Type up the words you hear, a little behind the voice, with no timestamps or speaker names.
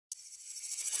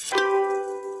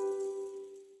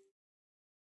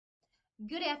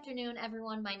Good afternoon,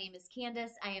 everyone. My name is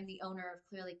Candice. I am the owner of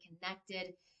Clearly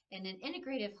Connected and an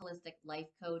integrative holistic life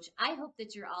coach. I hope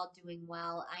that you're all doing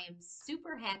well. I am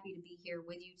super happy to be here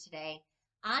with you today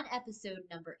on episode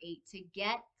number 8 to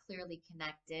get clearly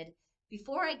connected.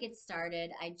 Before I get started,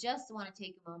 I just want to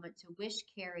take a moment to wish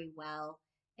Carrie well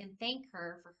and thank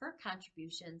her for her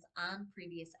contributions on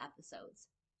previous episodes.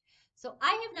 So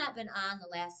I have not been on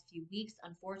the last few weeks.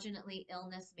 Unfortunately,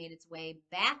 illness made its way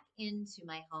back into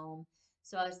my home.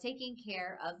 So I was taking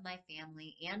care of my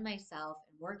family and myself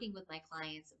and working with my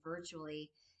clients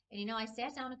virtually. And I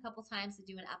sat down a couple times to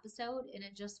do an episode and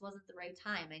it just wasn't the right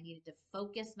time. I needed to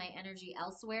focus my energy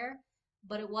elsewhere,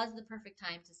 but it was the perfect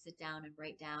time to sit down and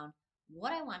write down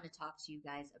what I want to talk to you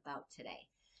guys about today.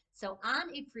 So on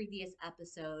a previous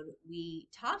episode, we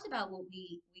talked about what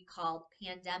we called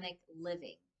pandemic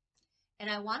living. And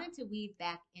I wanted to weave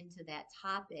back into that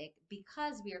topic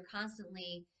because we are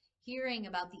constantly hearing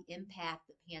about the impact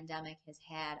the pandemic has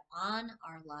had on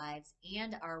our lives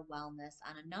and our wellness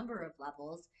on a number of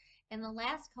levels. In the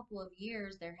last couple of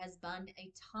years, there has been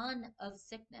a ton of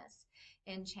sickness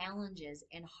and challenges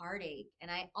and heartache.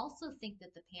 And I also think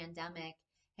that the pandemic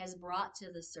has brought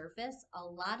to the surface a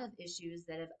lot of issues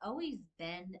that have always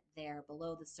been there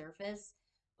below the surface,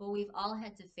 but we've all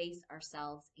had to face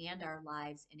ourselves and our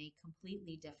lives in a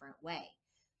completely different way.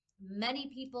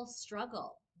 Many people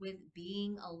struggle with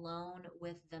being alone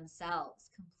with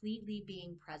themselves, completely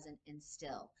being present and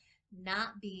still,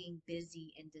 not being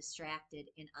busy and distracted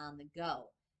and on the go.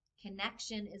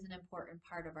 Connection is an important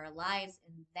part of our lives,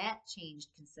 and that changed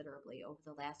considerably over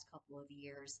the last couple of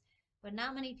years. But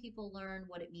not many people learn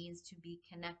what it means to be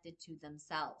connected to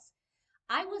themselves.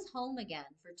 I was home again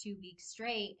for 2 weeks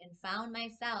straight and found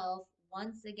myself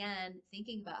once again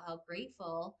thinking about how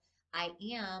grateful I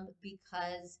am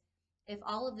because if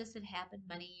all of this had happened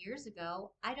many years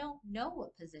ago, I don't know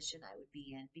what position I would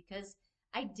be in because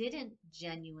I didn't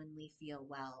genuinely feel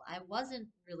well. I wasn't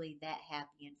really that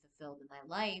happy and fulfilled in my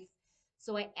life.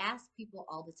 So I ask people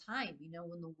all the time,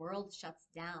 when the world shuts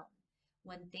down,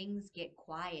 when things get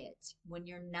quiet, when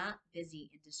you're not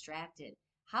busy and distracted,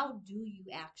 how do you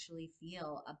actually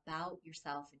feel about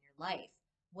yourself and your life?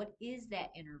 What is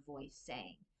that inner voice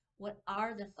saying? What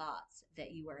are the thoughts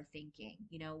that you are thinking?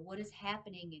 What is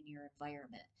happening in your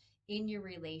environment, in your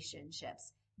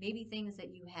relationships? Maybe things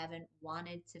that you haven't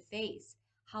wanted to face.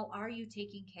 How are you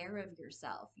taking care of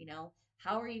yourself?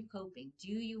 How are you coping?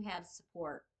 Do you have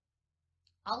support?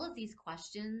 All of these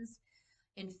questions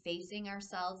and facing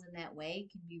ourselves in that way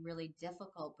can be really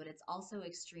difficult, but it's also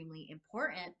extremely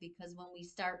important because when we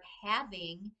start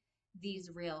having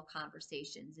these real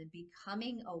conversations and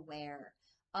becoming aware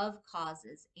of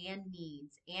causes and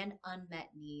needs and unmet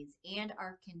needs and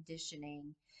our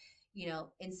conditioning,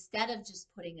 instead of just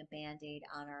putting a band-aid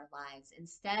on our lives,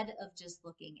 instead of just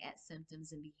looking at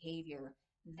symptoms and behavior,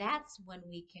 that's when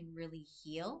we can really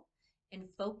heal and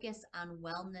focus on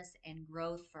wellness and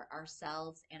growth for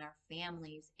ourselves and our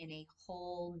families in a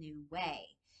whole new way.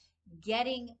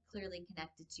 Getting clearly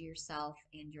connected to yourself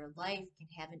and your life can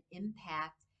have an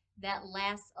impact that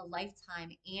lasts a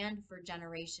lifetime and for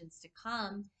generations to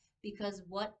come because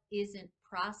what isn't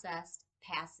processed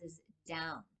passes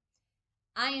down.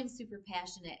 I am super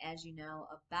passionate, as you know,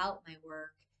 about my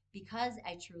work because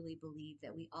I truly believe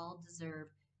that we all deserve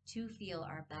to feel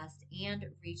our best and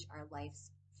reach our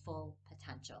life's full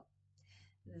potential.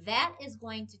 That is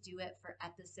going to do it for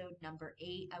episode number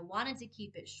 8. I wanted to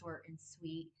keep it short and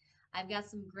sweet. I've got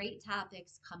some great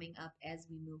topics coming up as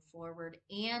we move forward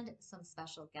and some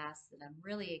special guests that I'm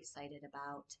really excited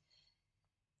about.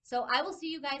 So I will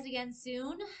see you guys again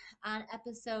soon on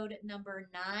episode number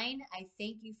 9. I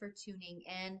thank you for tuning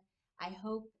in. I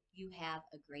hope you have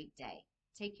a great day.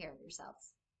 Take care of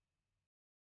yourselves.